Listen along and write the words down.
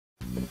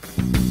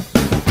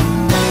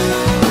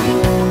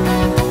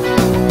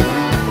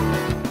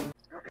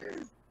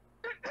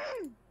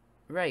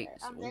Right,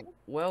 I'm so ready.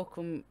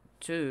 welcome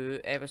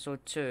to episode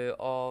 2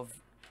 of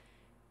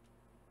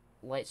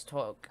Let's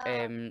Talk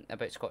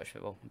about Scottish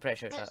football. I'm pretty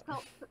sure it's Let's that.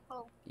 talk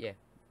football. Yeah,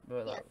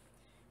 about Yeah. that.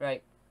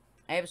 Right,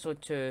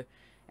 episode 2.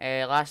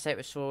 Last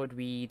episode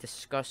we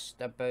discussed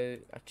about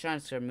a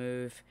transfer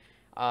move.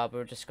 We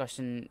were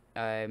discussing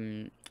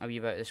a wee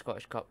about the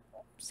Scottish Cup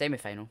semi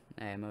final.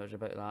 It was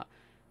about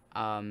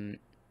that.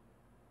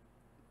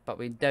 But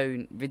we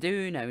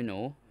do now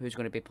know who's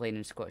going to be playing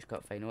in the Scottish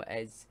Cup final. It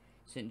is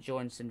St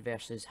Johnstone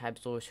versus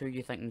Hibs. Lewis, who are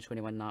you thinking is going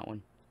to win that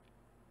one?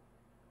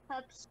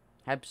 Hibs.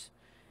 Hibs.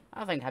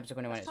 I think Hibs are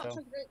going to win There's it as such well.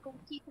 a great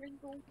goalkeeper in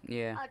goal.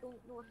 Yeah. I don't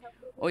know how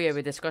it Oh yeah, is.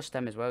 we discussed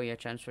them as well. Yeah,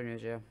 transfer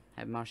news. Yeah,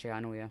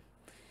 Marciano.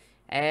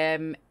 Yeah.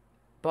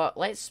 But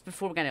let's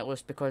before we get it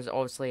loose because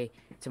obviously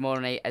tomorrow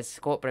night is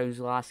Scott Brown's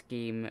last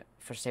game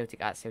for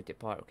Celtic at Celtic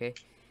Park. Okay.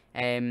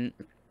 Um,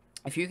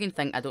 if you can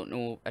think, I don't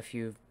know if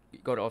you've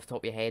got it off the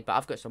top of your head, but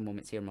I've got some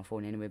moments here on my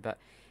phone anyway. But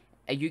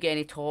are you get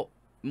any top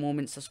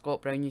moments of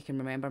Scott Brown you can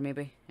remember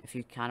maybe if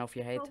you can off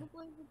your head?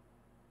 Probably.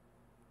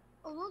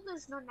 Although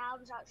there's none I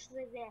was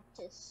actually there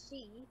to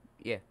see.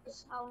 Yeah.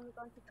 Because I only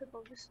gone to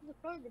football. This is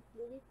probably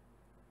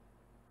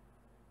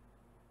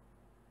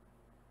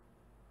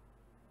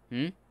the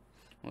play.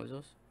 What was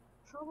those?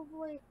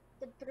 Probably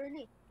the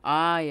Brunei.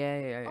 Ah,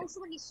 yeah. Also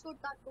when he scored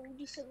that goal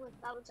recently,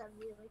 that was a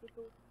really good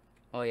goal.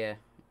 Oh yeah,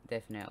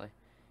 definitely.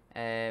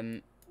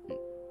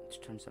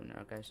 Just turn something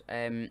there, guys.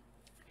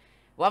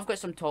 Well, I've got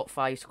some top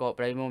 5 Scott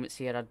Brown moments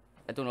here.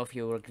 I don't know if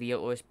you'll agree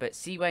with this, but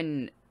see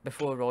when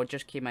before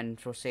Rodgers came in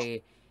for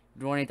say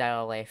Ronnie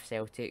Dyer left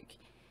Celtic.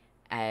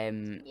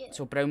 Yeah.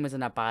 So Brown was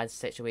in a bad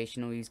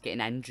situation. He was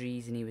getting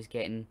injuries and he was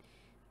getting,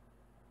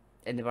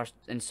 and they were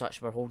and such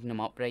were holding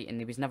him upright, and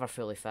he was never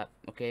fully fit.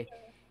 Okay,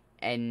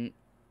 and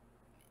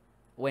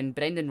when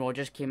Brendan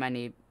Rodgers came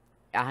in,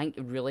 I think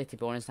really, to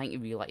be honest, I think he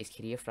relit his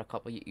career for a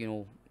couple of,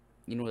 you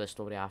know the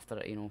story after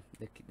it,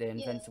 the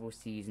invincible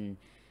season.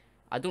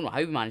 I don't know how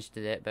we managed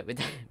to do it, but we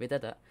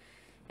did it.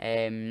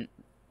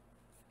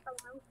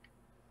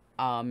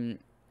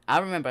 I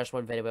remember this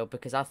one very well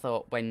because I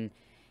thought when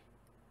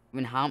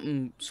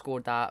Hampton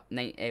scored that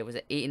night, was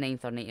it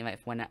 89th or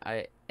 99th win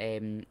at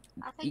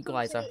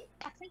equaliser.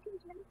 I think it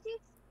was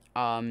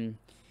 90th.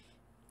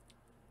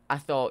 I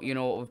thought,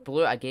 we've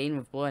blew it again,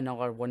 we've blew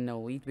another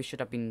 1-0 lead. We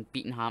should have been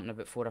beating Hampton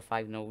about 4 or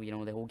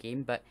 5-0, the whole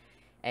game. But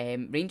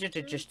Rangers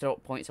had just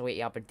dropped points away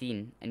to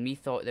Aberdeen, and we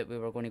thought that we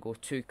were going to go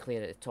too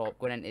clear at the top,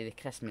 going into the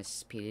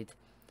Christmas period.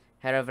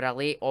 However, a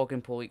late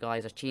Ogrenpole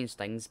equaliser changed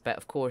things, but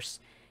of course,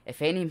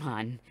 if any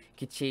man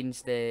could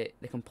change the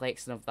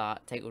complexion of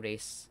that title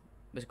race,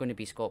 it was going to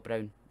be Scott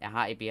Brown. It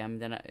had to be him,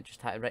 didn't it? It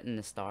just had it written in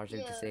the stars, I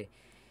to say.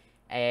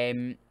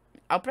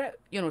 I'll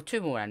put,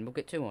 2 more in, we'll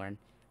get 2 more in.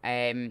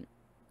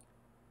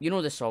 You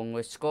know the song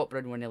with Scott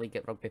Brown won the league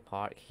at Rugby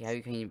Park. How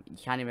can you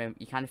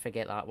can't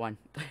forget that one.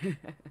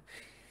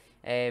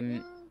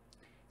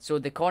 So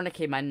the corner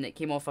came in, it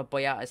came off a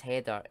Boyata's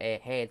head,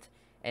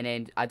 and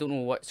then I don't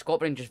know what Scott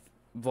Brown just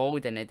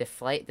volleyed and it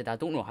deflected. I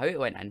don't know how it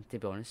went in, to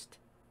be honest.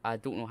 I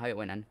don't know how it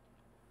went in.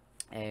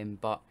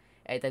 But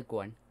it did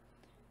go in.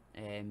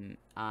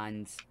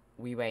 And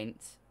we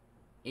went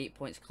 8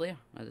 points clear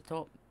at the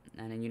top,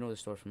 and then you know the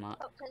story from that.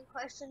 Top 10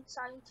 questions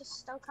scientists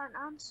still can't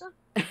answer.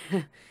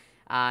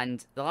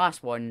 And the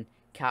last one,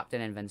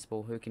 Captain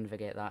Invincible. Who can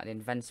forget that? The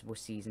Invincible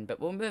season. But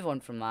we'll move on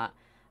from that.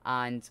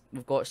 And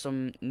we've got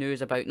some news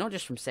about, not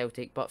just from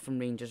Celtic, but from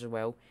Rangers as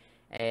well.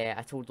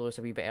 I told Lewis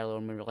a wee bit earlier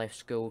when we left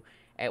school.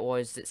 It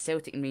was that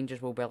Celtic and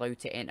Rangers will be allowed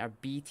to enter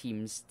B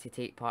teams to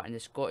take part in the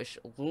Scottish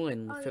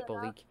Lowland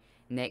Football League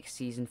next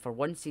season for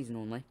 1 season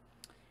only.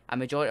 A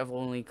majority of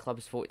Lowland League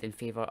clubs voted in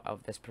favour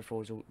of this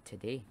proposal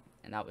today.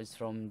 And that was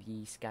from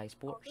the Sky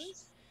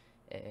Sports,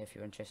 if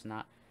you're interested in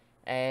that.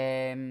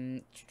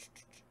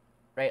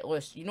 Right,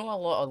 Lewis, you know a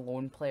lot of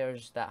loan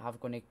players that are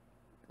going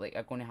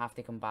to have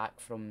to come back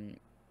from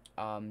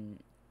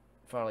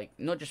for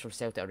not just from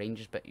Celtic or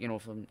Rangers, but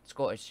from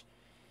Scottish.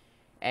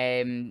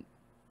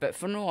 But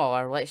for no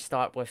other, let's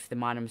start with the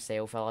man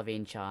himself,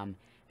 Olivier Cham,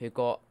 who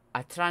got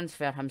a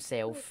transfer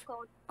himself,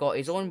 got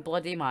his own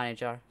bloody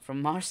manager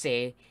from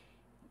Marseille.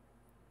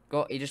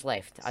 He just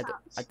left. I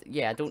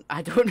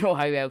don't know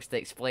how else to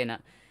explain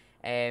it.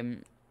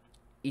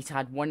 He's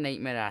had one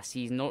nightmare a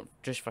season, not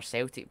just for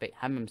Celtic, but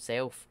him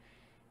himself.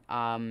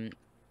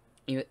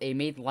 He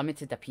made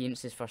limited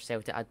appearances for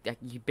Celtic.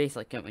 You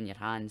basically count on your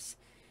hands.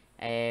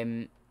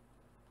 I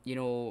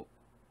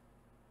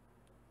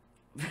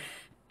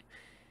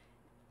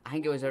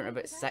think it was around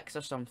about 6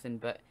 or something,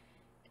 but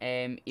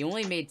he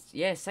only made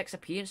 6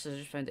 appearances. I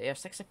just found it here,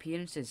 6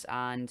 appearances,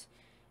 and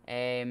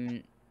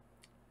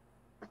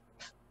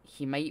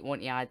he might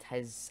want to add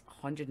his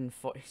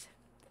 140.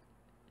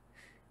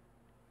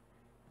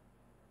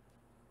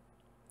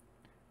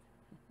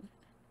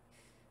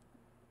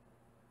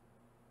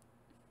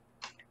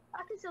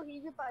 I can still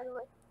hear you, by the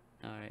way.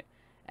 Alright.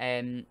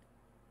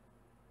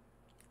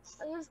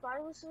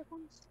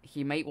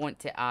 He might want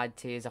to add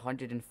to his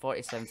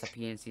 147th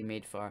appearance he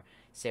made for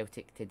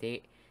Celtic to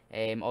date.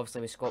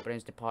 Obviously, with Scott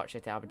Brown's departure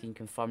to Aberdeen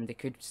confirmed, there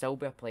could still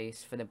be a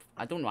place for the.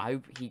 I don't know how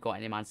he got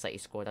in the Man City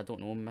squad. I don't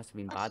know. He must have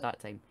been bad that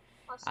time.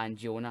 And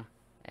Jonah.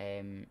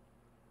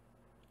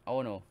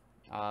 Oh no.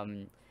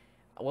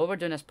 While we're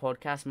doing this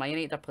podcast, Man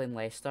United are playing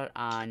Leicester,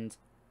 and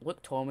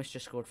Luke Thomas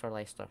just scored for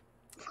Leicester.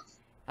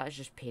 That's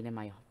just pain in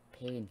my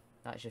pain.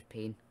 That's just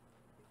pain.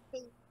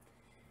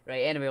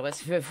 Right. Anyway,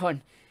 let's move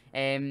on.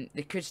 There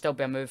could still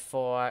be a move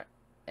for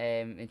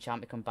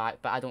Enchant to come back,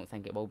 but I don't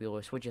think it will be,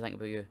 Lewis. What do you think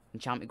about you?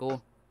 Enchant to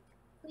go?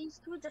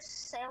 Please do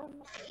just sell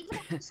them. Even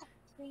if it's a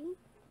free,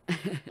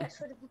 that's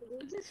for the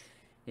wages.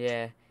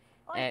 Yeah.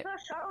 Oh, put a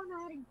shirt on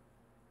Aaron.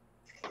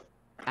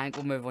 I think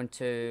we'll move on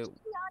to...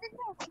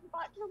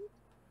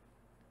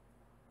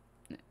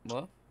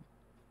 What?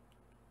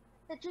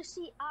 Did you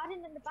see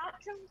Aaron in the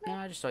background? No,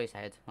 I just saw his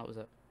head. That was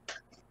it.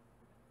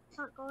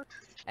 Thank God.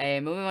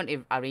 We'll move on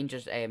to our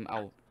Rangers.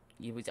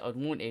 He was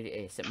on loan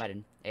to St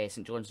Mirren,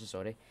 St Johnstone,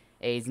 sorry.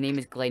 His name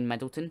is Glenn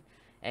Middleton.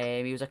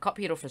 He was a cup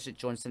hero for St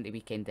Johnstone the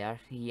weekend there.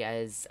 He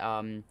is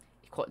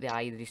he caught the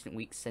eye in recent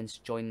weeks since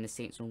joining the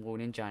Saints on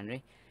loan in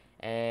January.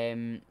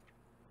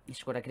 He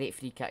scored a great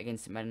free kick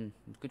against St Mirren,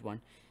 good one.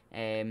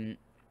 And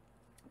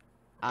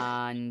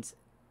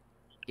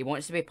he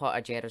wants to be part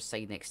of Gerrard's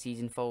side next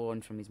season, follow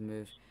on from his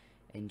move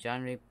in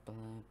January.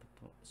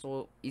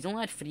 So he's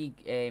only had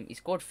he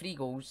scored 3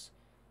 goals,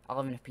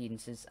 11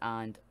 appearances,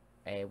 and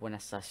 1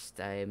 assist.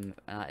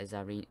 That is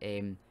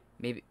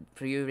maybe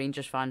for you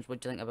Rangers fans.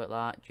 What do you think about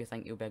that? Do you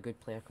think he'll be a good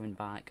player coming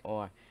back,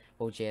 or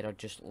will Gerrard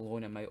just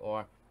loan him out,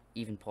 or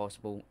even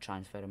possible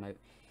transfer him out?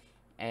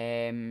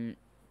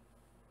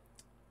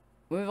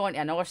 Move on to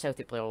another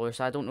Celtic player, Lewis.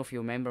 I don't know if you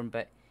remember him,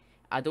 but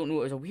I don't know.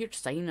 It was a weird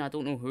signing. I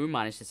don't know who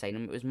managed to sign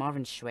him. It was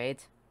Marvin Schwed.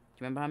 Do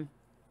you remember him?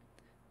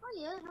 Oh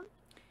yeah.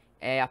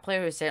 A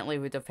player who certainly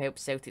would have helped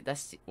Celtic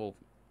this, well,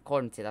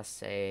 according to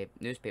this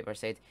newspaper,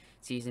 said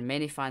season.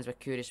 Many fans were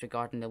curious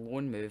regarding the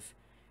loan move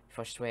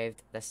for Schwed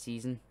this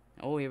season.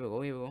 Oh, here we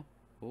go, here we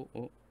go.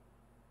 Oh.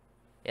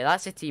 Yeah,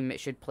 that's the team that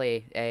should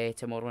play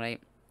tomorrow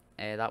night.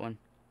 That one.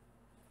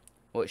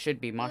 Well, it should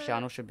be.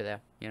 Marciano should be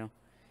there, you know.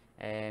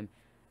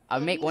 I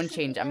would make one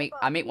change. I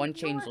make one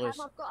change, Lewis.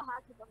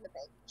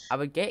 I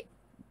would get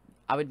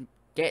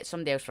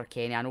somebody else for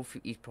Kenny. I know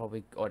he's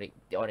probably alright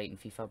in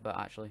FIFA, but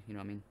actually, you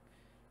know what I mean.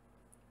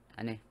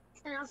 And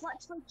I've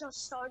literally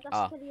just started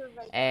this video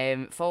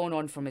right. Following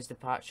on from his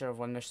departure of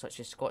wingers such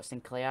as Scott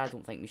Sinclair, I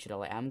don't think we should have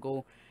let him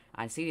go.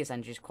 And serious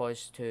injuries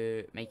caused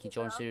to Mikey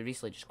Johnson, who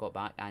recently just got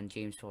back, and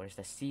James Forrest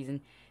this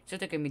season. So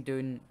they're going to be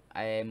doing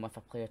with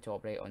a player to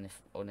operate on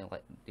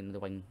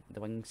the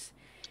wings.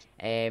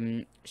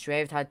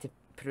 Schwed had to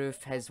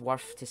prove his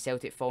worth to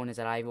Celtic following his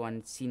arrival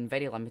and seen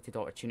very limited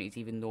opportunities,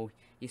 even though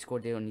he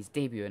scored there on his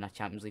debut in a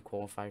Champions League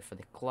qualifier for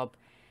the club.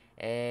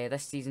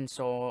 This season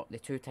saw the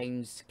 2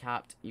 times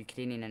capped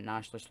Ukrainian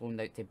internationalist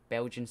loaned out to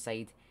Belgian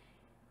side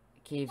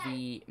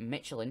KV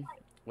Michelin,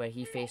 where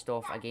he faced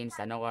off against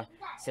another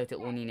Celtic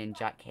loanee in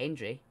Jack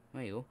Hendry.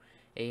 There you go.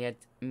 He had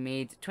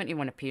made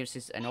 21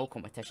 appearances in all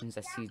competitions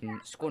this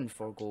season, scoring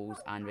 4 goals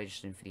and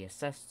registering 3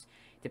 assists.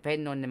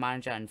 Depending on the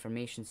manager and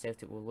formation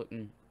Celtic were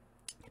looking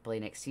to play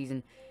next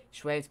season,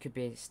 Schwed could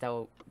be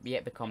still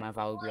yet become a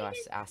valuable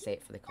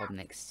asset for the club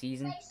next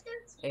season.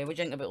 What do you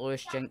think about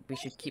Lewis? Do you think we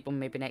should keep him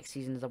maybe next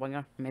season as a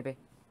winger? Maybe?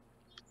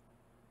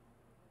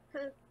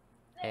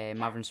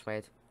 Marvin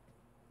Schwed.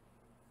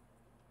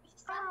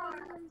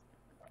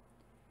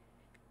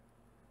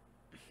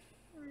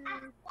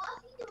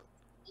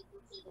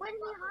 When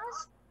he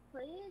has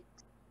played,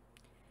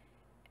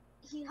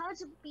 he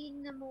hasn't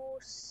been the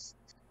most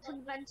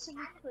convincing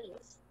player.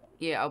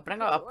 Yeah, I'll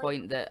bring out a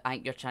point that I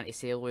think you're trying to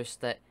say, Lewis,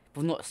 that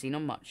we've not seen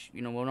him much.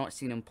 You know, we've not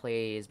seen him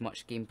play as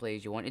much gameplay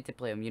as you wanted to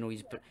play him. You know, I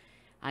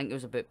think there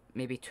was about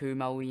maybe £2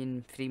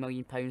 million, £3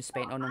 million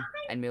spent on him,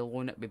 and we'll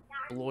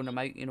loan him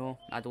out. You know,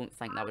 I don't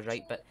think that was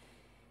right, but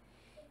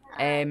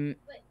I think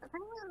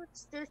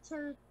it's due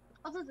to,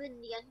 other than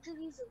the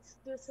injuries, it's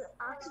due to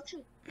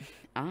attitude.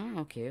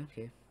 Okay.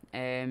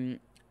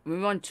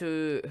 Move on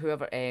to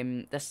whoever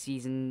this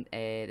season,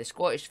 the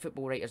Scottish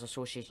Football Writers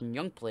Association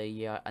Young Player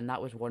Year, and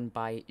that was won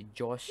by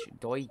Josh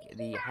Doig,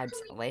 the Hibs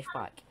left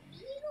back.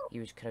 He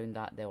was crowned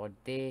that the other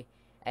day.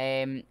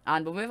 And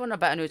we'll move on a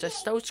bit of news. It's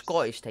still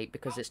Scottish type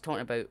because it's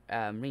talking about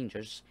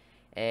Rangers,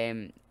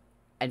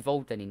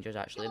 involved in Rangers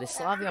actually. The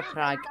Slavia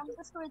Prague. I'm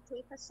just going to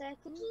take a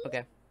second.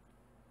 Okay.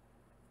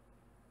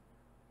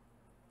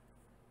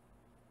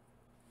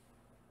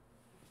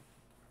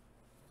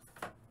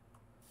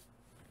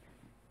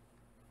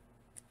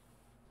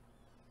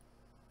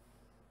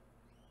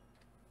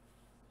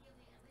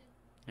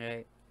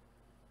 Right.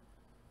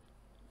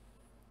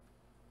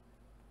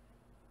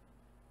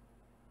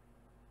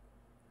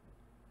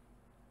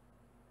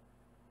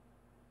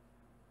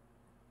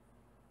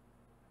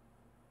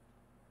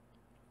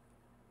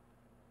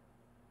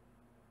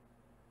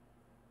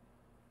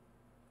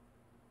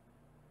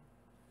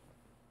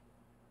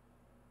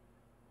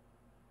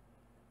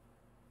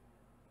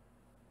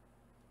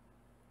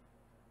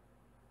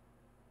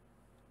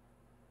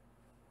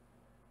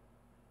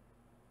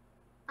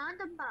 And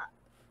I'm back.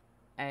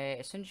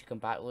 as soon as you come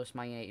back, Lewis,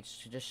 Man United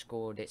just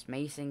scored. It's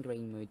Mason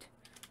Greenwood.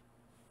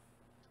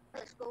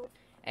 Let's go.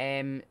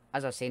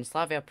 As I was saying,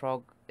 Slavia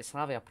Prague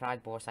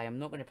boss, I am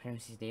not going to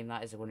pronounce his name,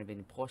 that is going to be an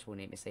impossible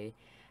name to say,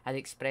 has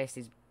expressed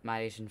his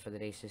admiration for the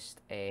racist,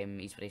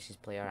 he's a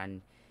racist player,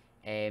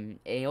 and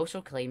he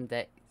also claimed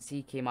that,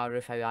 see Kemar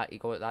Roof, how he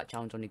got that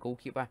challenge on the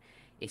goalkeeper,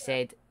 he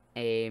said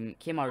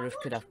Kemar Roof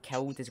could have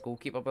killed his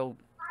goalkeeper. Well,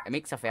 it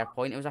makes a fair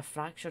point, it was a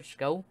fractured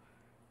skull.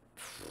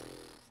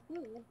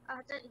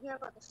 I didn't hear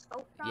about the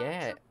skull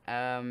Yeah,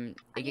 fracture.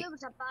 I knew it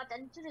was a bad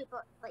injury,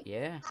 but like,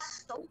 yeah,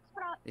 skull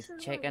he's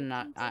fracture.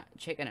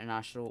 Czech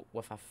international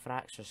with a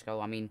fractured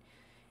skull. I mean,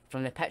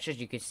 from the pictures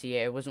you could see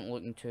it wasn't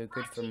looking too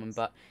good for him,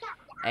 but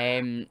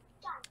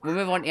we'll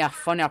move on to a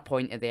funnier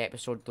point of the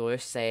episode,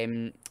 Lewis.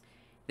 The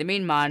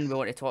main man we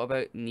want to talk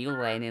about, Neil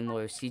Lennon,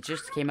 Lewis, he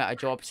just came out of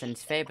job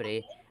since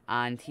February,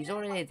 and he's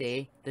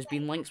already, there's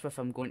been links with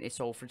him going to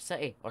Salford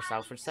City, or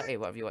Salford City,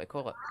 whatever you want to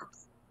call it.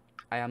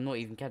 I am not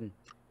even kidding.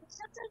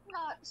 Considering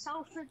that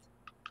Salford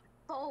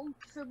got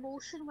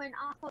promotion when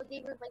I thought they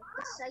would like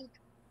decide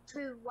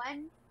to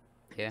win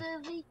Yeah.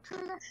 the League 2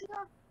 this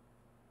year,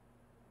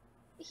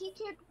 he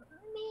could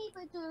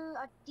maybe do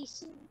a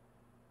decent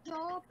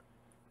job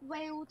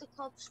while the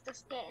club's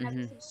just getting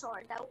everything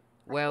sorted out.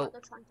 Well, what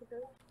they're trying to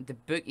do. The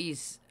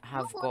bookies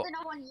have Not got... in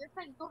a 1 year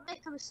thing, don't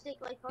make a mistake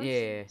like us.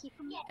 Yeah. Keep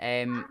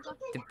him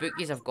the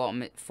bookies have got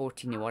him at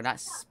 14-1.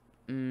 That's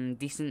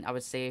decent, I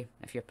would say,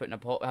 if you're putting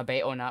a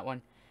bet on that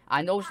one.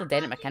 And also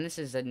Derek McInnes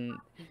is in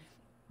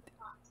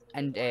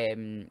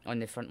on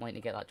the front line to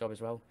get that job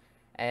as well.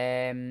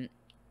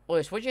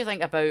 Lewis, what do you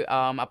think about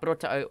I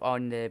brought it out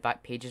on the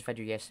back pages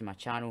video yesterday on my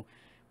channel.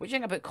 What do you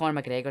think about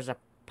Conor McGregor's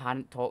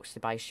apparent talks to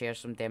buy shares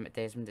from Dermot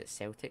Desmond at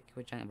Celtic?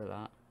 What do you think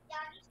about that?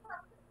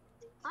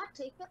 I'd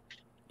take it.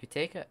 You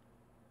take it?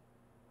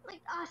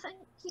 Like, I think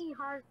he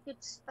has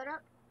good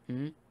spirit.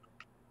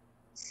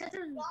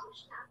 Considering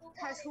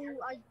his whole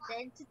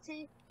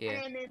identity in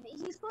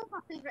MMA, he's one of my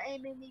favourite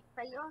MMA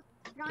fighters.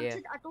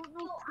 Granted, I don't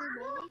know too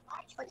many,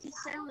 but he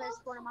certainly is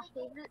one of my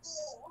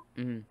favourites.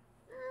 I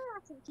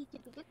think he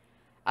could be good.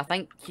 I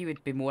think he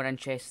would be more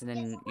interested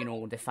in, you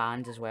know, the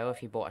fans as well if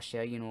he bought a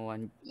share, you know,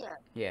 and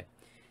yeah.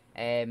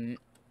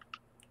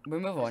 We'll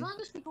move on. As long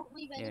as we don't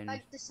leave any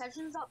big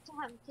decisions up to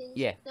him, because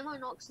they might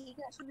not see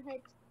gets on the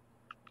head.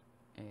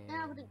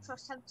 I wouldn't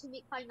trust him to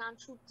make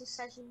financial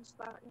decisions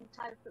for an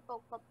entire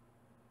football club.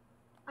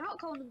 I'm not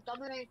calling him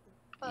dumb or anything,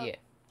 but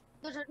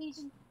there's a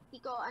reason he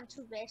got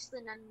into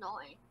wrestling and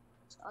not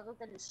other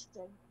than his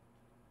strength.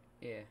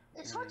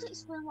 It's hard to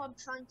explain what I'm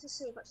trying to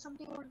say, but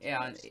somebody will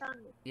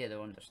understand me. Yeah,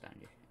 they'll understand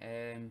you.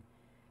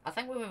 I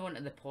think we'll move on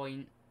to the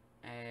point,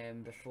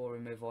 before we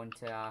move on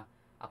to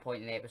a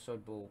point in the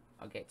episode,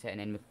 I'll get to it and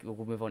then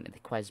we'll move on to the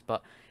quiz,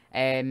 but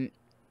the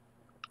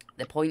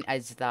point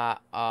is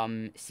that,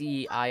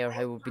 CEI, or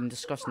how we've been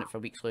discussing it for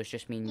weeks, Lewis,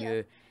 just me and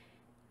you,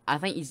 I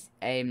think he's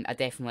a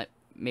definite,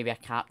 maybe a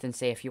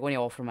captaincy. If you want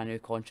to offer him a new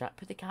contract,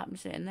 put the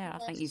captaincy in there.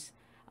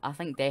 I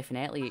think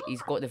definitely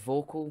he's got the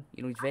vocal,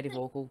 you know, he's very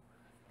vocal.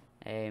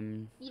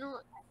 You know,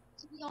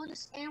 to be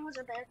honest, anyone's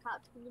a better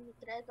captain than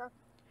McGregor.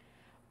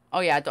 Oh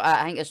yeah,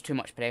 I think there's too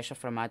much pressure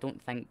for him. I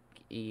don't think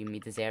he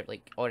deserved,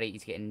 like, alright,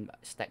 he's getting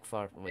stick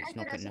for, well, he's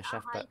not putting a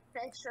shift, but...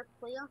 pressure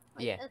player.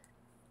 Like,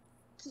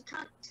 he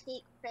can't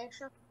take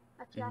pressure,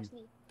 if you ask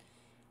me.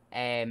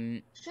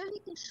 Sure, he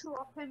can show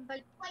up in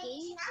big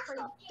games,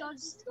 but he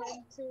does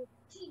tend to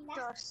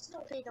just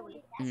fade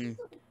away.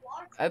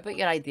 How about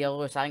your idea,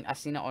 Lewis? I think I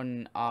seen it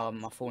on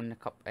my phone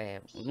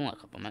only a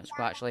couple of minutes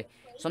ago, actually.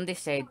 Somebody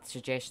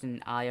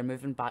suggesting you're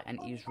moving back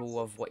into his role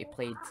of what he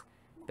played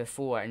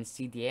before in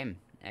CDM.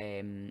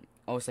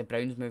 Obviously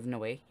Brown's moving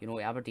away, you know,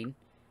 to Aberdeen.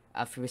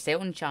 If he was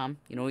selling Cham,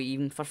 you know,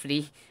 even for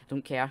free, I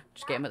don't care,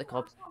 just get him at the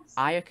club.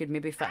 Ayer could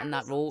maybe fit in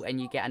that role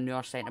and you get a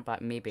newer centre back,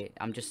 maybe.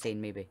 I'm just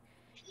saying maybe.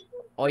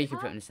 Or you can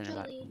put him in the centre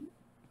back.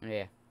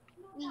 Yeah.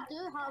 We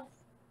do have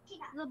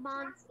the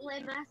man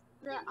Lemeth,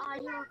 the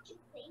Ayer,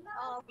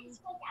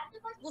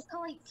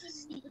 lookalike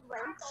Stephen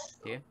Welsh.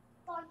 Yeah. Him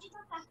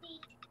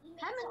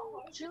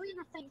and Julian,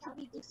 I think, could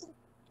be decent.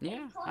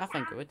 Yeah, I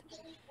think it would.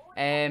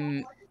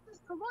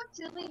 For what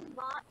Julian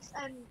lacks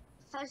in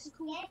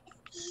physical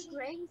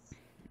strength,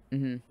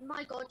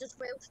 my God, does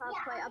Welsh have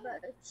quite a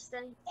bit of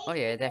strength. Oh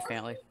yeah,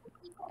 definitely.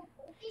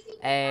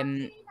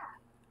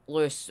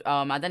 Lewis,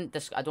 I don't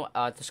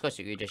discuss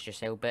it with you just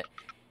yourself, but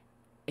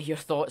your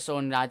thoughts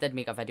on, I did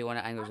make a video on it,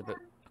 I think it was about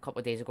a couple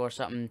of days ago or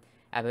something,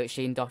 about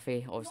Shane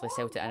Duffy, obviously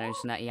Celtic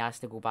announcing that he has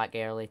to go back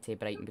early to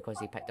Brighton because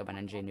he picked up an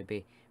injury and he'll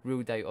be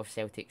ruled out of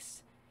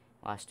Celtic's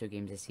last 2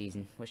 games this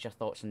season. What's your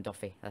thoughts on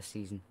Duffy this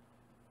season?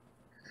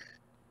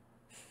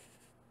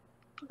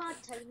 Bad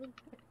timing.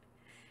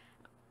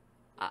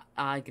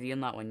 I agree on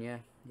that one, yeah.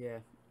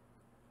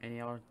 Any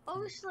other?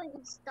 Obviously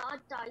his dad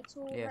died,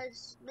 so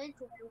his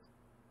mental health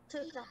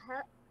took a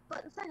hit.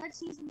 But the thing is,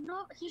 he's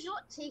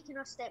not taking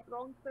a step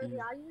wrong for the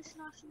Irish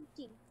national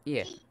team.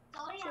 Yeah. So,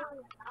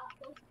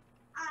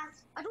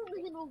 I don't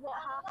really know what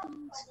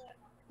happened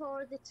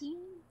for the team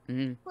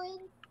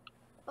playing,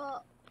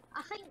 but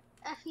I think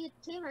if he had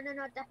came in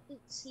a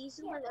different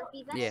season, whether it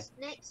be this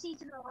next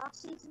season or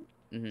last season,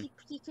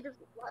 he could have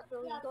let the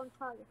league on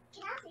fire.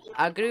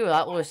 I agree with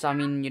that, Lewis. I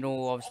mean, you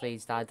know, obviously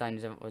his dad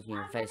died was, you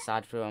know, very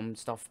sad for him and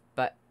stuff,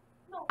 but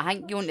I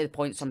think going to the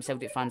point some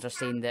Celtic fans are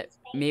saying that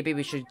maybe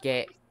we should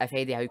get, if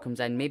Eddie Howe comes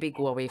in, maybe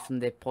go away from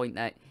the point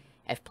that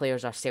if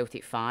players are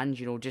Celtic fans,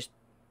 you know, just,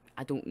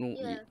 I don't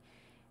know,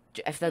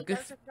 if they're good,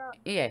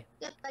 Get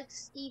like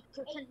Steve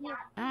Cook in here.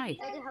 Aye.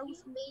 Eddie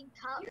Howe's main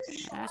captain.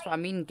 That's what I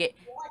mean.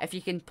 If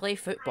you can play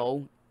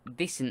football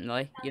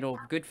decently, you know,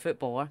 good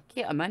footballer,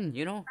 get him in,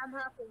 you know. I'm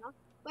happy enough.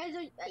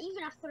 Whether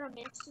even after a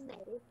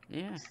mercenary.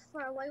 Yeah.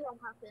 For a while, I'm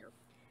happy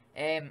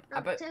enough.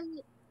 About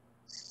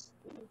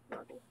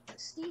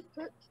Steve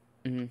Cook.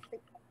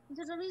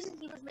 There's a reason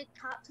he was made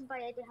captain by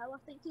Eddie Howe. I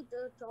think he'd do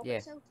a job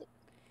at Celtic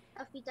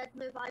if he did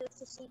move out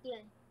to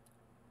CDN.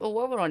 Well,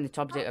 while we're on the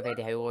subject of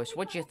Eddie Howe, Lewis,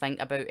 what do you think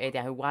about Eddie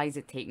Howe? Why is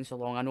it taking so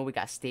long? I know we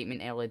got a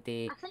statement earlier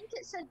today. I think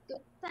it's a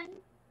good thing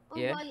on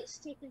why it's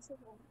taking so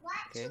long.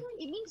 Okay.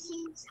 It means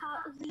he's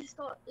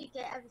got to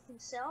get everything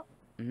set up.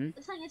 The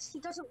thing is, he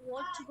doesn't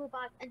want to go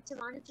back into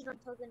managing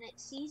until the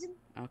next season.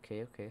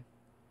 Okay.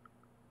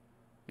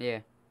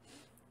 Yeah.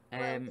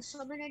 The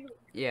summer anyway.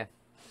 Yeah.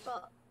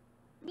 But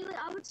really,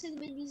 I would say the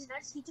main reason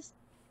is he just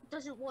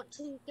doesn't want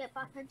to get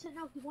back into it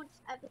now. He wants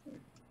everything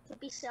to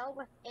be set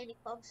with any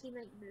clubs he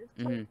might move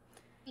to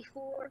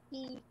before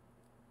he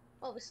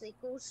obviously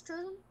goes to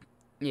them.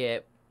 Yeah.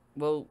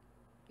 Well,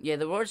 yeah,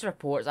 there was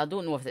reports. I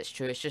don't know if it's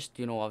true. It's just,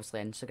 you know,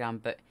 obviously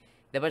Instagram, but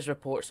there was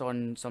reports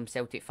on some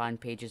Celtic fan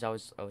pages I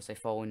was obviously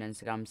following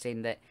Instagram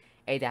saying that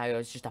Eddie Howe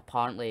has just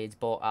apparently had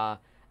bought a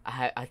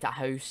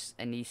house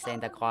in the East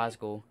End of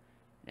Glasgow.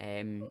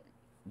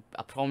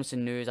 A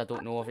promising news. I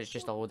don't know if it's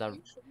just a load of,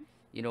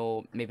 you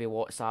know, maybe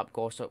WhatsApp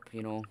gossip,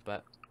 you know,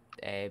 but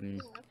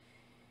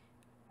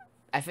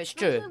if it's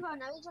true.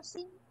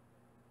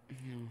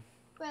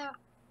 Where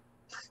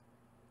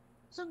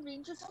some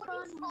Rangers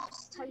fan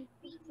was typing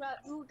that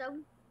rule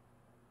down.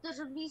 There's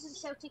a reason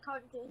Celtic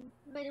aren't doing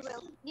very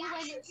well. Neil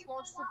Lennox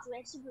lost the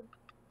dressing room.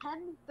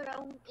 Him,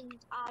 Brown and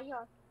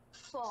Ayer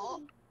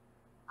fought,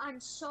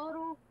 and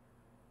Sorrow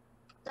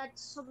did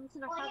something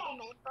I can't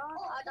remember. I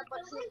had a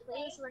bunch of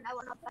players who were now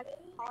on a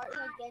big party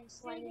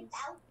against Lennon's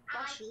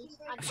wishes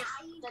and just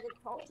didn't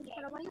talk to him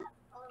for a while.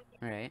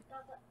 Right.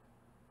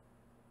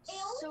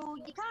 So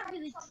you can't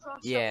really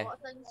trust a lot of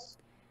things.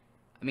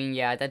 I mean,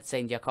 yeah, I did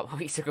send you a couple of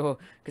weeks ago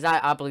because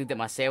I believed it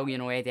myself. You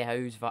know, Eddie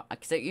Howe's,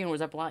 because you know, it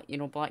was a black, you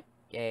know,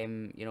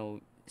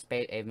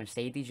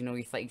 Mercedes. You know,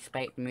 you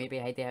expect maybe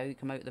Eddie Howe to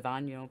come out of the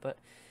van, you know, but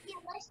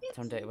it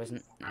turned out it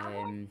wasn't.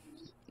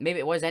 Maybe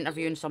it was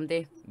interviewing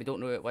someday. We don't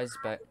know who it was,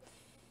 but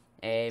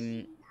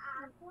you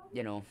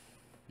know,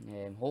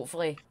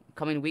 hopefully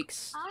coming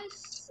weeks,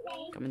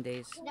 coming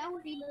days. Now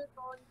we move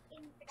on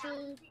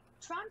to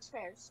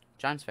transfers.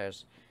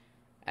 Transfers.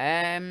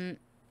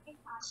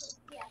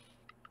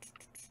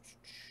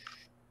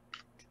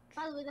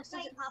 By the way, this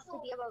doesn't have to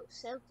be about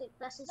Celtic.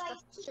 This is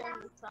just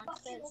general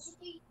transfers.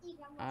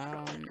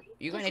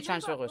 You got any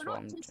transfer list? We're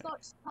not too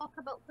short to talk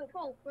about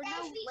football. We're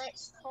now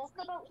let's talk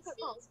about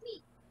football.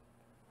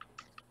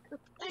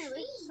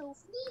 Anyway, so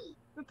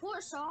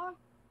reports are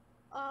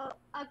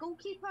a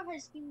goalkeeper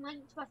has been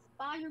linked with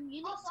Bayern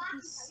Munich to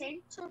be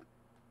centre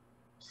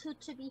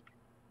to be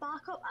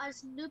backup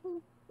as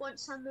Nubel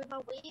wants a move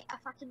away.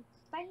 If I can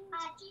find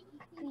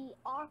the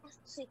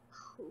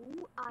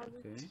article, I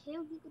will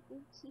tell you the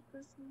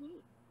goalkeeper's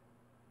name.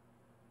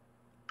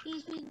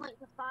 He's been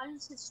linked with Bayern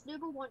since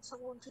Nubel wants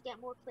someone to get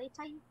more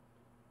playtime.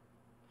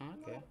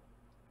 Okay.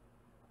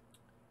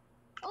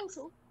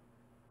 Also,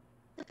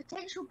 the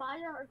potential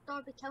buyer of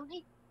Derby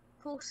County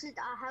posted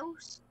a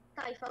house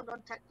that I found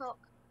on TikTok.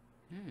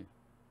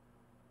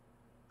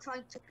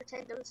 Trying to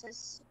pretend it was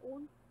his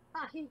own.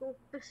 Here you go.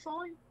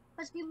 Buffon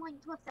has been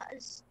linked with it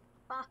as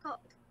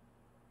backup.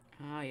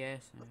 Ah,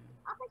 yes.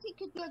 I think it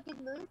could be a good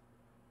move.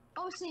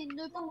 Obviously,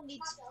 Nubel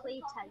needs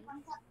playtime.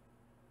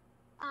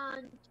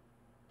 And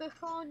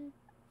Buffon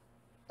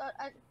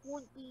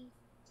won't be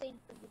playing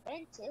for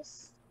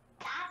Juventus.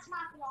 That's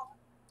my block.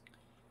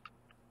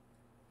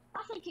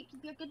 I think it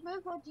could be a good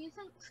move. What do you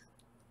think?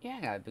 Yeah,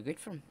 that'd be good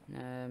for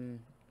him.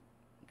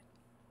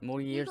 More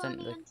years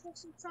into the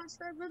interesting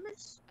transfer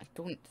rumours? I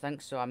don't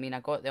think so. I mean, I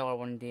got the other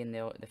one day in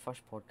the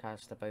first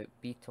podcast about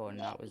Beaton.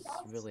 That was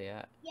really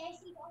it.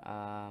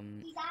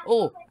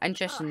 Oh,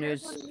 interesting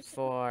news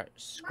for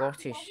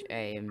Scottish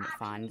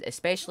fans,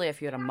 especially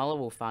if you're a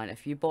Motherwell fan.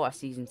 If you bought a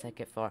season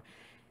ticket for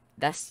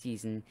this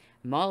season,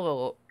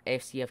 Motherwell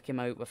FC have come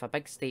out with a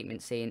big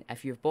statement saying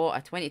if you've bought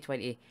a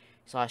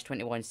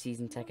 2020/21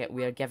 season ticket,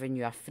 we are giving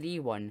you a free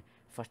one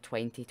for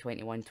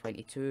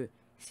 2021/22.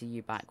 See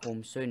you back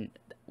home soon.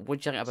 What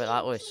do you think about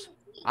that, Lewis?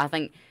 I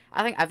think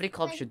every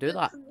club should do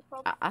that.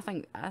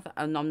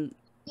 And I'm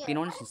being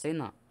honest in saying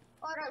that.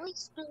 Or at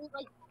least do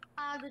like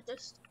a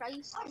reduced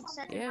price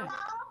considering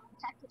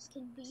tickets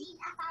can be.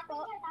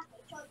 But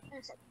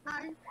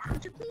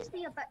would you please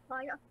be a bit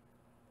quieter?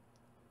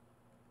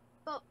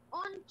 But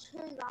on to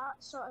that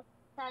sort of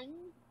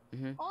thing,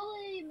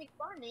 Ollie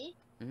McBurney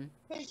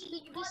has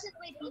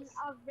recently been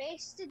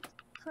arrested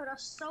for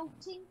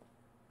assaulting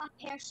a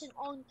person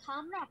on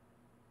camera.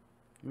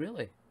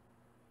 Really?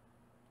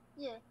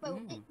 Yeah, well,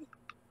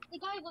 the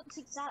guy looks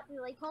exactly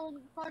like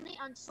Colin McCartney,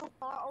 and so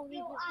far all they've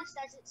noticed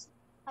is it's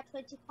a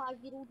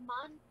 25-year-old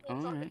man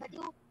who's on the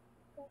video.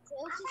 Who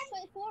else is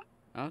 24?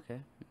 Okay.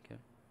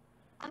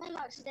 I might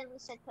have accidentally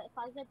said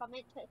 25 there, but I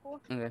meant 24.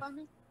 Okay.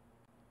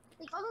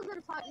 Like, other than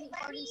the fact that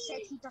McCartney said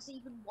he doesn't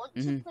even want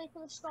to play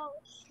for the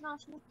Scottish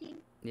national team.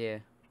 Yeah.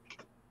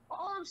 But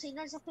all I'm saying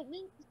is, if it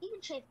means,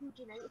 even Sheffield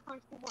United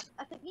fans don't want,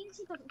 if it means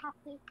he doesn't have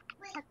to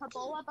kick a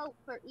ball about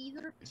for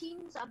either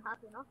teams, I'm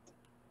happy enough.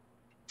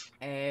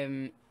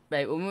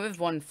 Right, we'll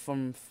move on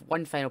from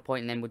one final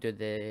point, and then we'll do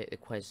the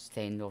quiz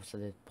to end off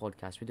the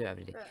podcast. We do it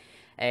every day.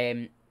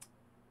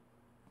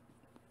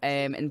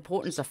 Right.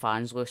 Importance of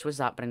fans, Lewis. What does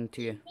that bring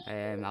to you?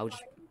 I'll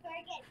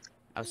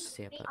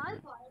say about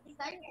that.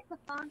 I think the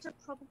fans are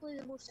probably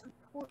the most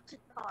important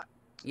part.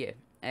 Yeah.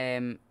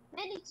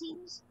 Many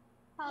teams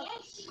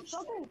have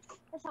struggled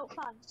without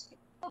fans,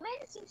 but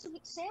many teams have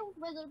excelled,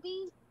 whether it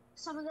be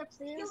some of their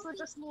players were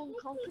just more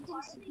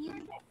confidence in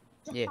here.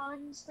 The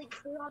fans, like,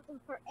 cleared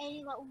them for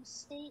any little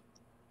mistake,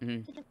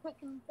 could have put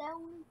them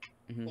down.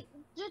 Like,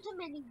 due to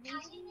many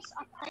reasons,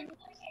 I think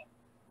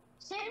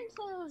certain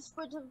players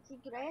would have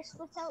regressed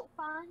without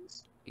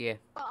fans. Yeah.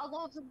 But a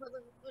lot of them would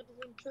have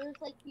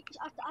improved. Like,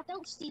 I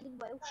doubt Stephen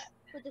Welsh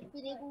would have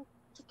been able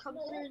to come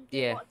through and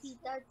do what he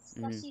did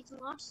this season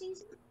last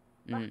season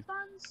with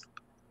fans.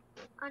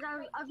 And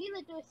I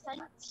really do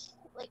think,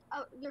 like,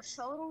 your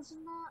Sorrows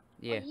and that,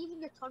 and even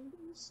your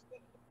Turnbull's,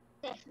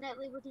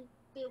 definitely wouldn't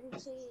be able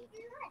to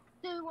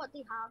do what they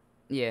have.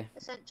 Yeah.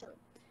 Essentially.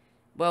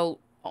 Well,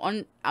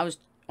 on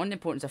the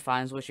importance of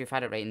fans, which you've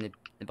had it right in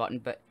the button,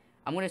 but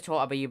I'm going to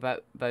talk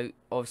about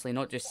obviously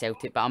not just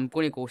Celtic, but I'm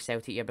going to go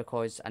Celtic here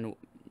because I know,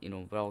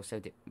 we're all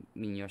Celtic,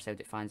 me and you're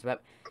Celtic fans,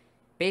 but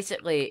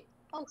basically...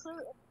 Also,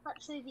 it's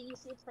actually the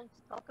easiest thing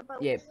to talk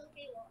about. Yeah.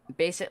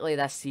 Basically,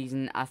 this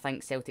season, I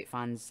think Celtic,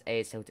 like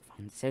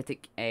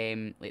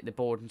the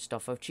board and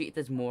stuff, have treated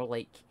us more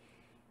like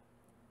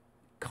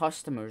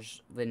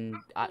customers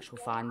than actual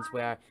fans,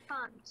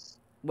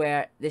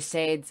 where they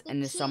said in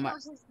the summer... They treat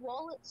us as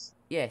wallets.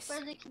 Yes.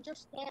 Where they can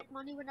just get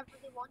money whenever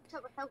they want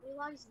it without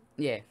realising.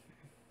 Yeah.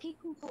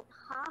 People don't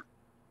have to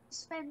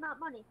spend that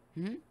money.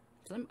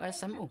 It's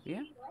simple,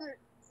 yeah.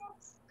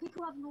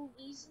 People have no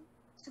reason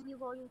to be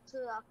loyal to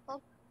a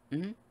club.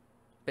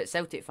 But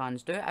Celtic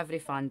fans do it. Every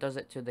fan does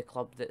it to the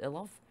club that they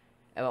love.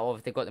 Well,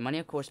 if they got the money,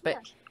 of course.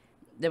 But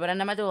they were in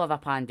the middle of a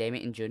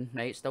pandemic in June,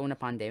 right? Still in a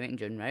pandemic in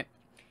June, right?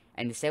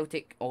 And the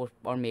Celtic, or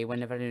May,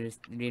 whenever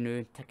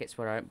renew tickets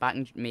were out, back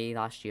in May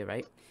last year,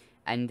 right?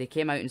 And they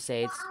came out and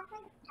said,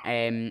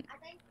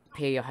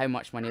 pay how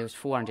much money? It was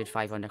 400,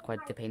 500 quid,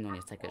 depending on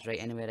your tickets,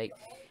 right? Anyway, right?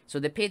 So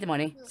they paid the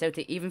money.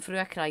 Celtic, even through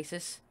a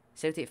crisis,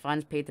 Celtic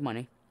fans paid the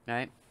money,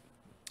 right?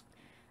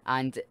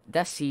 And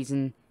this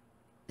season,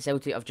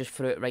 Celtic have just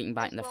threw it right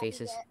back in their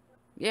faces.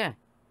 Yeah.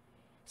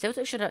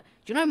 Celtic should have...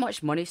 Do you know how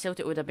much money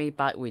Celtic would have made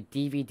back with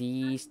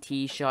DVDs,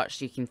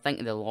 T-shirts? You can think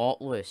of the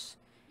lot, Lewis.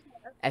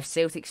 If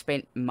Celtic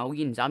spent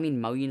millions, I mean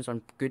millions,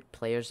 on good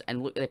players,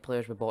 and look at the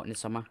players we bought in the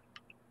summer.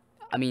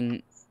 I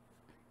mean...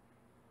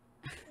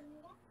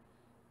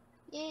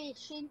 Yeah,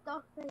 Shane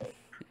Duffy.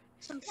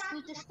 Some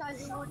Swedish guy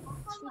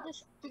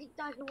Greek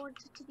guy who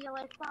wanted to be a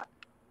left back.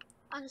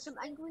 And some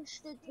English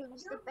dude who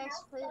was the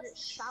best player at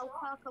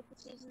Schalke a couple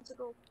seasons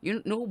ago.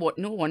 You know what?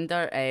 No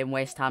wonder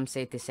West Ham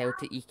said to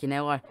Celtic, you can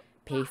never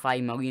pay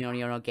 $5 million or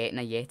you're not getting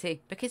a Yeti,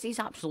 because he's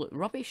absolute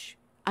rubbish.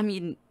 I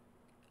mean...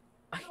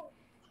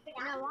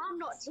 No, I'm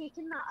not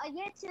taking that. A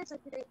Yeti is a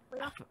great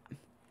player.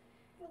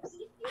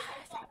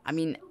 I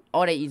mean,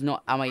 alright, he's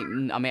not... I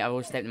might have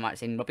overstepped the mark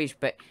saying rubbish,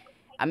 but...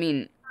 I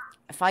mean,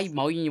 $5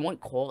 million, you want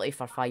quality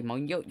for $5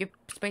 million. You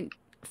spent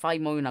 $5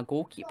 million on a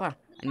goalkeeper,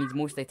 and he's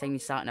most of the time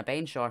he's sat on a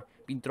bench or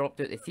been dropped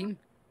out of the team.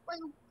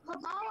 Well,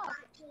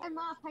 in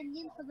my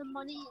opinion, for the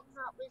money,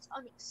 that was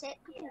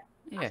unacceptable.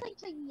 Yeah. I think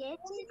a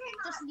Yeti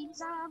just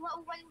needs a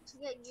little while to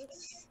get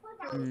used.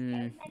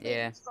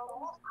 Yeah.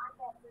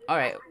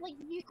 Alright. Like,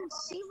 you can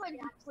see when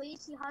he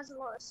plays, he has a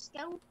lot of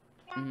skill.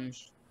 And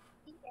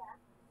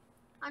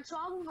so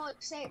I will not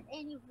accept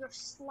any of your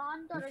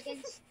slander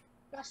against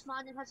this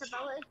man and his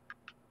ability.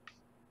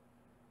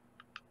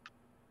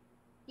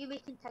 You may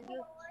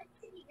continue.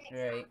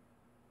 Right.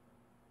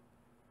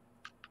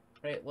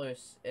 Right,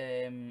 Lewis,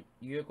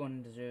 you're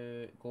going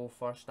to go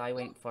first. I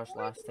went first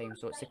last time,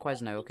 so it's the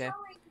quiz now, okay?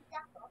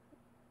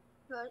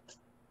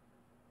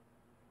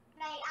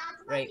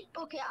 Right.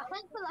 Okay, I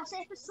think for this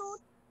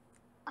episode,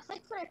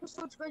 for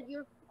episodes where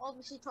you're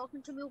obviously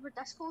talking to me over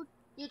Discord,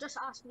 you just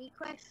ask me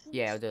questions.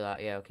 Yeah, I'll do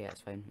that. Yeah, okay,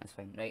 that's fine.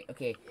 Right,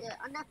 okay. Yeah,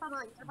 and if I'm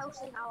at your house,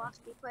 then I'll ask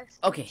you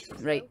questions. Okay,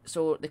 right.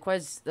 So the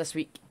quiz this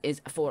week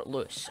is for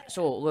Lewis.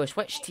 So, Lewis,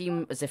 which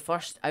team was the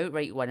first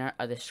outright winner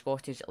of the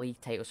Scottish League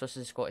title? So this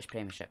is the Scottish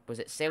Premiership. Was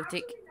it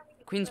Celtic,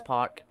 Queen's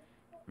Park,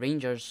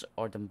 Rangers,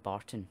 or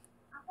Dumbarton?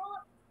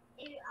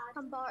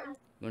 Dumbarton.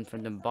 Going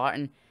from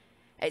Dumbarton.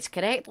 It's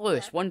correct,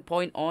 Lewis. 1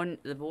 point on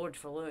the board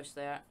for Lewis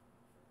there.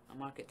 I'll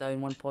mark it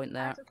down 1 point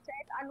there. As I've said,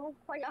 I know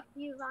quite a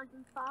few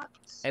random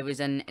facts. It was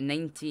in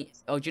 90...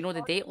 Oh, do you know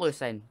the date,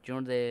 Lucien? Do you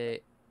know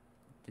the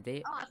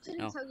date? Oh, I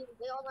couldn't tell you the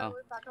date. All I know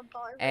is that I'm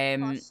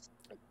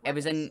it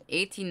was in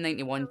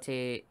 1891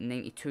 to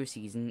 92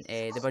 season.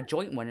 They were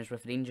joint winners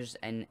with Rangers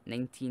in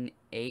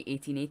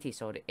 1880,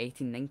 sorry,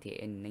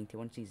 1890 and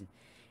 91 season.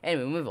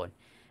 Anyway, we'll move on.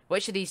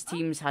 Which of these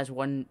teams has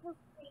won...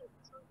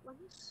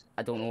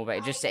 I don't know,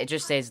 but it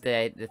just says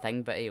the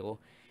thing, but hey,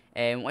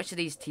 which of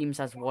these teams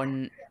has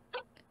won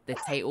the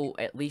title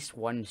at least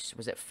once?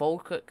 Was it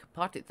Falkirk,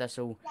 Partick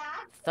Thistle,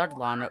 Third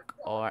Lanark,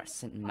 or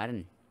St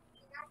Mirren?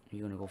 Are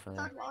you gonna go for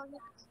that?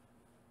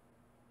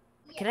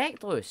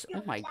 Correct, Lewis.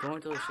 Oh my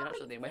god, Lewis, you're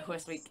actually doing well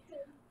this week.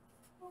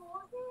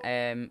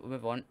 We'll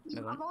move on.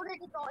 I've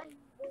already gotten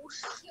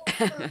most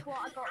of what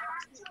I got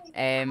last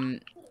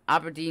week.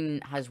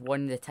 Aberdeen has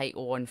won the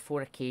title on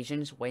 4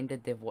 occasions. When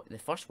did they the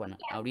first one?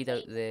 I'll read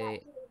out the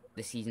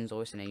seasons,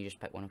 Lewis, and then you just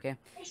pick one, okay?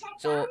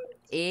 So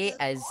A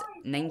is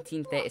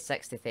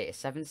 1936 to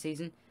 37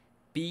 season.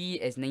 B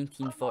is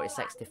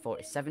 1946 to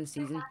 47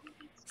 season.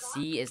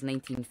 C is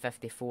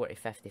 1954 to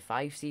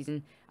 55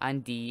 season,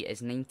 and D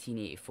is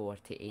 1984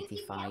 to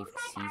 85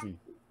 season.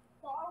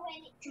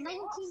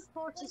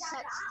 1946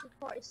 to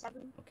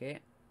 47. Okay.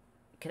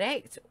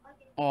 Correct.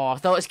 Oh, I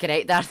thought it was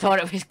correct. I thought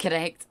it was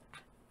correct.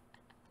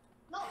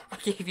 I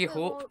gave you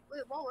hope.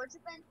 Wait, what was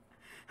it then?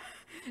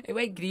 It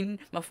went green.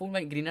 My phone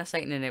went green a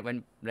second and it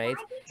went red.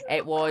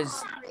 It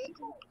was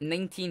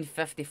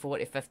 1954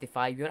 to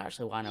 55. You're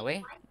actually one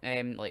away.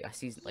 Like a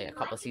season, like a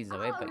couple of seasons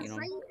away, but you know.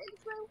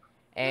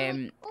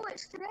 Oh,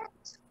 it's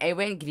correct. It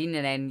went green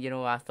and then, you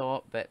know, I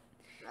thought, but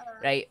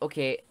right,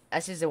 okay.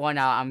 This is the one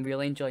I'm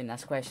really enjoying.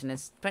 This question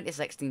is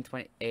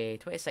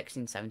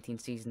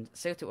 2016-17 season.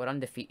 Celtic were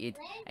undefeated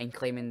and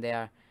claiming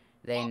their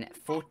then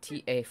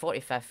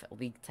 45th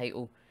league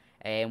title,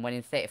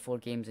 winning 34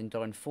 games and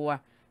drawing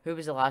 4. Who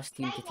was the last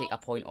team to take a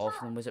point off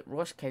them? Was it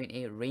Ross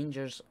County,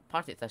 Rangers,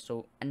 Partick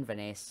Thistle,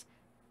 Inverness?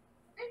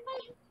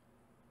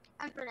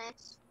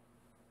 Inverness.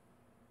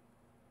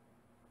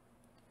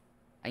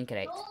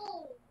 Incorrect.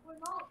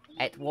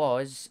 It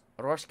was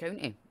Ross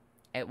County.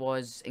 It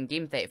was in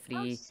game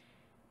 33. It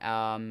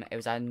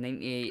was a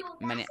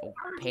 90-minute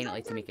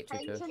penalty to make it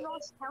 2-2.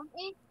 Ross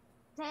County.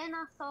 Then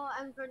I thought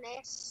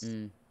Inverness.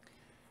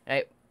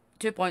 Right,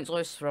 2 points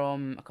loose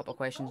from a couple of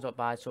questions. Not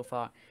bad so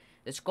far.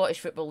 The Scottish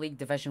Football League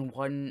Division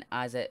 1,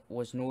 as it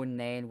was known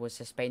then, was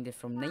suspended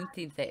from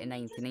 1939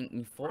 to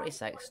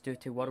 1946 due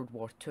to World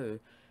War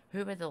II.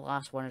 Who were the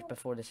last winners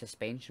before the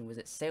suspension? Was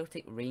it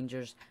Celtic,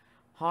 Rangers,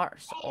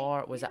 Hearts,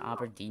 or was it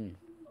Aberdeen?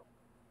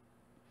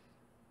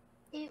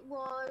 It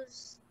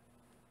was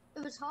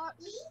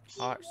Hearts.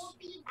 Hearts.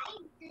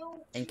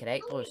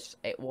 Incorrect, Lewis.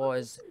 It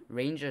was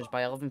Rangers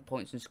by 11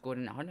 points and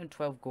scoring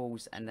 112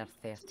 goals in their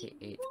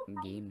 38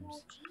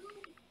 games.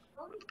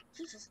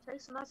 Jesus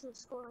Christ, imagine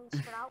scoring for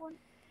that one.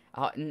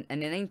 In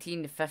the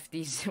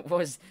 1950s, it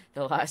was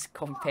the last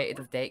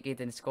competitive decade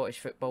in Scottish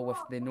football with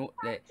the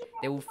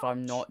old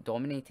firm not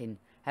dominating.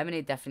 How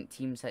many different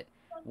teams had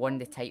won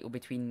the title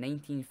between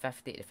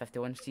 1950 to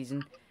 51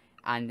 season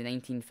and the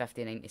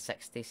 1959 to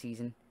 60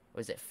 season?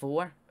 Was it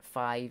 4,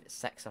 5,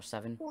 6 or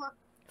 7? 4.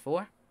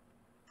 4?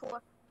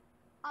 4.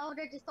 I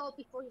already thought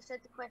before you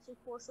said the question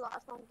 4, so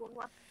that's what I'm going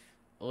with.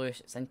 Lewis,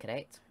 it's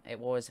incorrect. It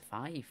was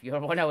 5. You're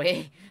 1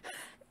 away.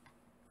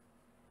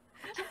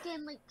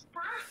 Again, like,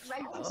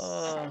 right to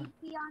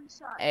the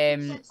answer.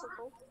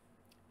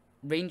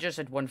 Rangers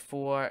had won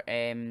 4,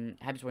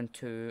 Hibs won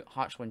 2,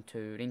 Hearts won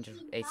 2,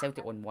 Rangers,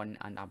 Celtic won 1,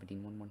 and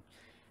Aberdeen won 1.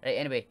 Right,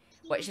 anyway,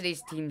 which of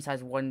these teams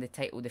has won the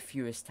title the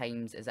fewest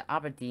times? Is it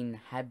Aberdeen,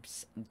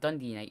 Hibs,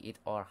 Dundee United,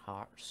 or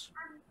Hearts?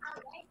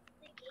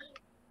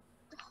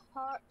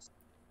 Hearts.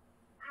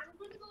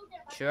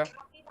 Sure?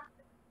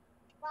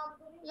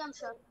 Yeah, I'm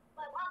sure.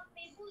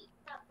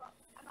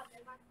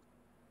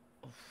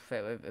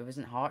 It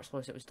wasn't Hearts,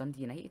 Lewis, it was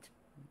Dundee United.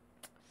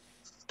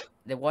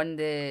 They won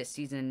the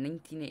season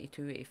in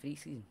 1982-83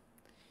 season.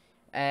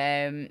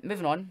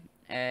 Moving on.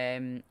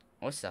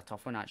 Oh, this is a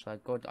tough one actually.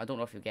 God, I don't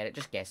know if you'll get it.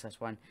 Just guess this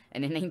one.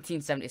 In the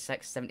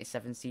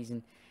 1976-77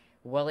 season,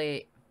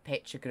 Willie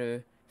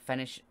Pettigrew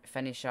finish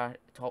our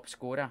top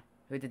scorer.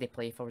 Who did they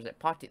play for? Was it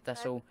Partick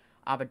Thistle,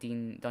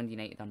 Aberdeen, Dundee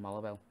United, or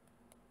Motherwell?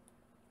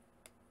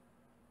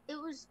 It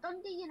was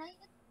Dundee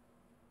United,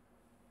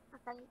 I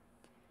think.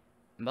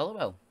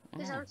 Motherwell?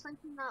 Because I was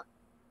thinking that.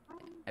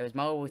 It was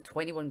Motherwell with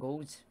 21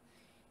 goals.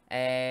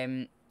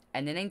 In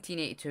the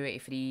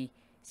 1982-83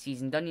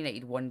 season, Dundee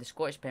United won the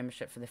Scottish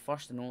Premiership for the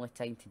first and only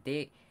time to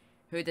date.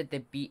 Who did they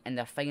beat in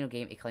their final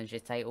game to clinch the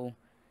title?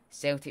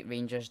 Celtic,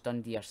 Rangers,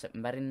 Dundee, or St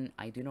Mirren?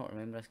 I do not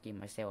remember this game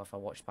myself if I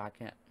watched back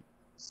at it.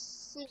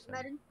 St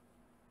Mirren.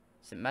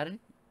 St Mirren?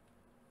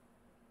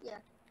 Yeah.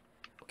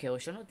 Okay, well,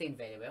 you're not doing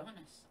very well on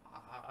this.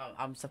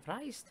 I'm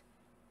surprised.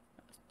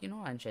 You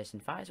know, interesting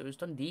facts. It was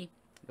Dundee.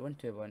 They won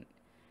 2-1.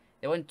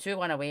 They won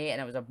 2-1 away,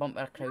 and it was a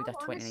bumper crowd of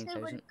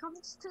 29,000. When it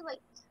comes to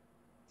like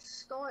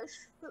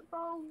Scottish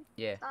football,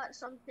 yeah, that's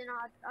something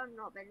I'm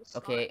not very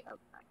smart okay.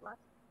 about.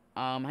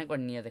 I think we're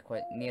near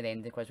the end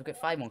of the quiz. We've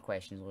got 5 more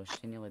questions, Lewis.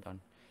 You're nearly done.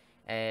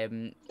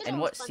 In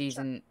what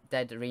season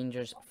did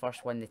Rangers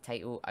first win the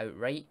title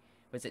outright?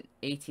 Was it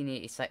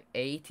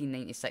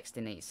 1896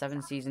 to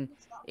 97 season,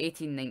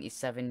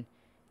 1897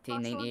 to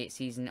 98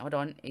 season, hold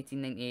on,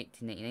 1898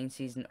 to 99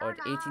 season, or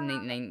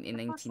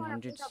 1899 to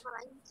 1900s?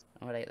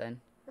 Alright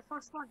then. The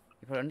first one.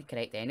 You were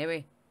incorrect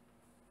anyway.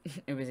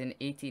 It was in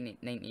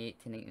 1898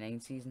 to 99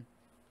 season.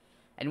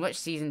 In which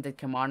season did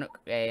Kilmarnock...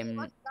 Wasn't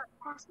that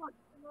the first one?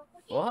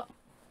 What?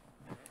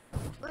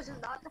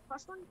 Wasn't that the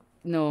first one?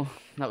 No,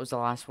 that was the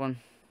last one.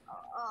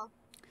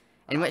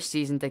 In which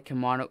season did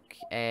Kilmarnock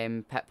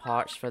pip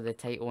Hearts for the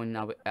title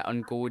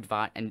on gold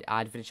VAT and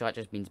average? So that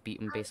just means beat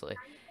them basically.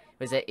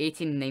 Was it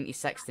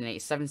 1896 to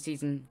 97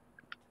 season,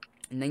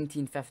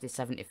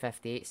 1957 to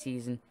 58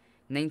 season,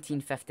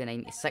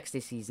 1959 to 60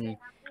 season,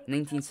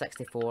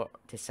 1964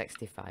 to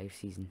 65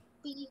 season?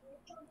 B.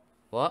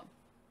 What?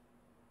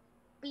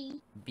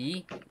 B.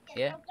 B?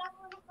 Yeah.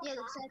 Yeah,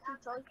 the second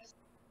choice.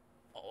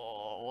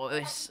 Oh,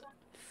 it's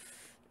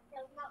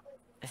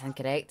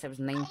incorrect. It was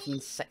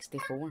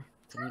 1964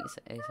 to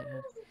 96.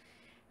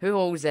 Who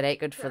holds the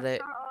record for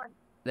the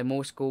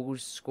most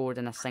goals scored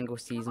in a single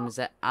season? Was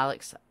it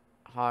Alex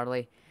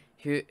Harley,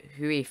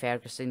 Hughie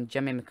Ferguson,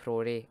 Jimmy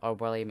McCrory, or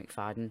Willie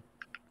McFadden?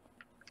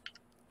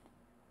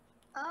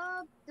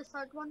 The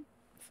third one.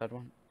 Third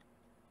one.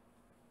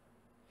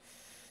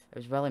 It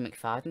was Willie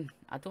McFadden.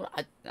 I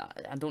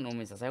don't know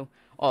myself.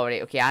 Oh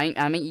right, okay.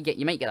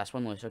 You might get this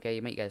one, Lewis. Okay,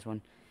 you might get this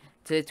one.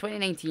 To the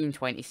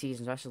 2019-20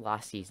 season, so this was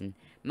last season,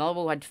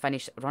 Millwall had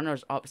finished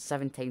runners-up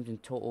 7 times in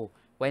total.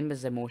 When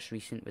was the most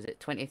recent? Was it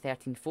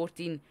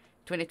 2013-14,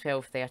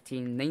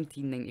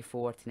 2012-13,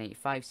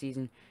 1994-95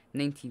 season,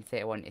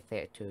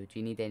 1931-32? Do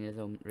you need any of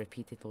them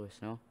repeated, Lewis?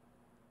 No?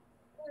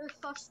 The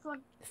first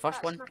one. The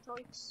first one? That's my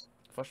choice.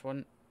 First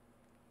one.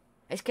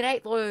 It's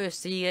correct, Lewis.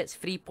 See, it's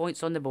 3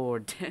 points on the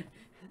board.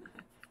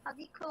 I've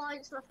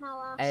equalised with my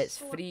last. It's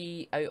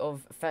 3 out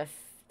of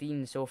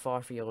 15 so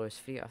far for you, Lewis.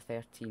 3 out of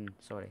 13.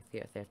 Sorry,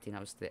 3 out of 13. That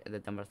was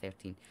the number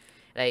 13.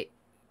 Right.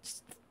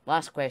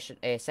 Last question.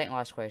 Second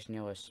last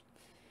question, Lewis.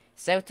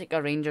 Celtic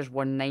or Rangers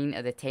won 9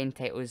 of the 10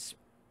 titles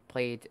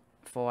played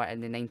for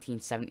in the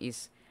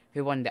 1970s.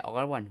 Who won the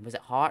other one? Was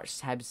it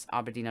Hearts, Hibs,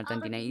 Aberdeen, or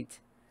Dundee United?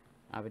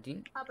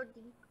 Aberdeen.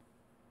 Aberdeen.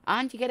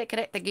 And you get it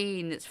correct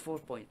again. It's 4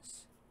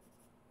 points.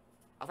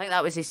 I think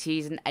that was the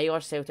season either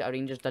Celtic or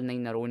Rangers done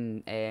 9 their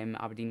own.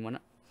 Aberdeen won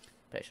it.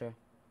 Pretty sure.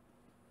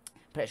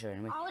 Pretty sure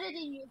anyway. I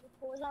already knew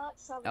before that,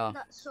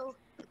 so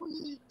when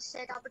you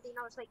said Aberdeen,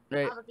 I was like,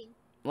 right. Aberdeen.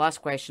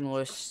 Last question,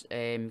 Lewis.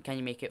 Can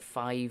you make it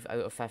 5 out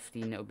of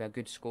 15? It'll be a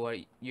good score.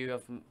 You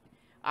have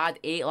had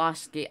 8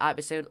 last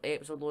episode,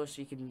 Lewis,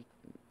 so you can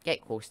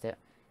get close to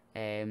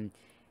it.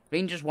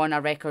 Rangers won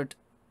a record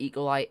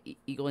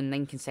equaling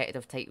 9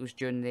 consecutive titles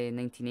during the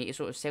 1980s.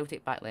 So it was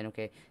Celtic back then,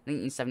 okay.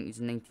 1970s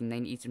and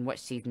 1990s. In which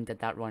season did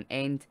that run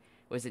end?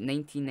 Was it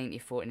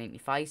 1994 to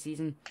 95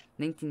 season,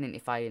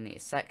 1995 to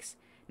 96,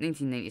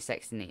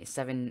 1996 to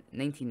 97,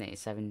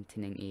 1997 to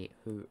 98?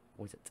 Who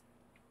was it?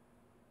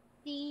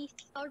 The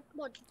third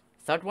one.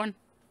 Third one?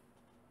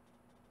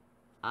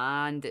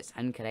 And it's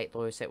incorrect,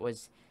 Lewis. It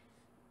was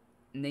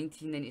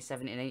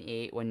 1997 to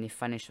 98 when they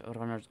finished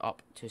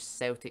runners-up to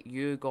Celtic.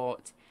 You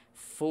got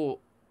 4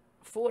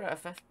 out of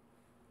 5.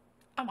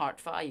 I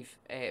marked 5.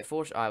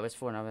 4. Oh, it was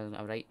 4 and I was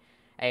right.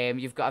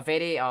 You've got a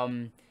very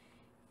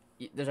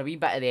there's a wee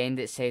bit at the end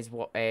that says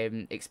what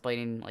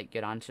explaining like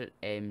your answer,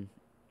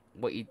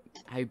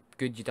 how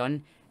good you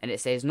done, and it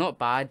says not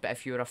bad, but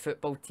if you were a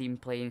football team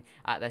playing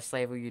at this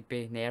level, you'd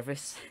be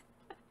nervous.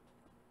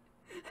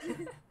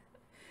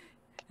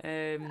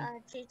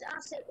 That's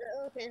it.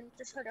 Okay,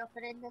 just hurry up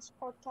and end this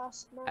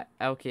podcast now.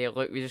 Okay,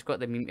 look, we just got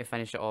the meme to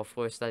finish it off,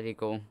 Lewis. There you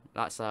go.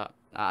 That's that.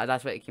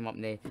 That's what it came up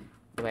in the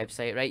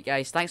website. Right,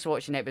 guys, thanks for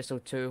watching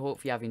episode 2.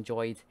 Hope you have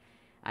enjoyed,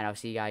 and I'll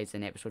see you guys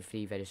in episode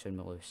 3 very soon,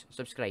 Lewis.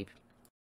 Subscribe.